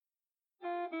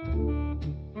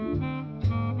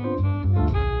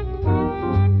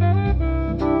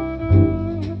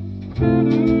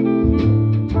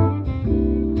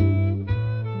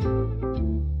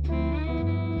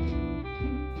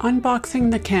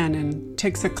Unboxing the Canon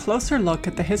takes a closer look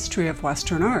at the history of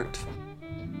Western art.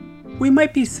 We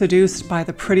might be seduced by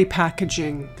the pretty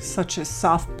packaging, such as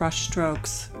soft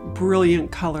brushstrokes,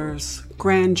 brilliant colors,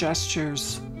 grand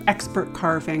gestures, expert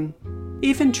carving,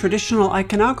 even traditional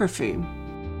iconography.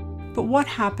 But what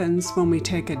happens when we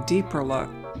take a deeper look?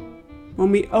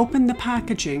 When we open the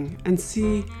packaging and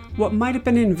see what might have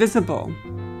been invisible,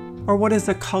 or what is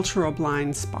a cultural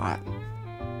blind spot?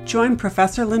 Join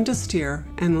Professor Linda Steer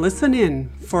and listen in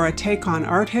for a take on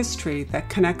art history that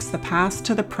connects the past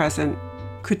to the present,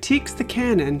 critiques the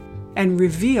canon, and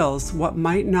reveals what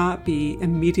might not be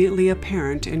immediately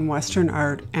apparent in Western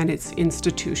art and its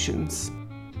institutions.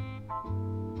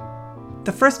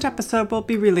 The first episode will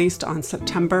be released on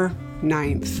September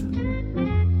 9th.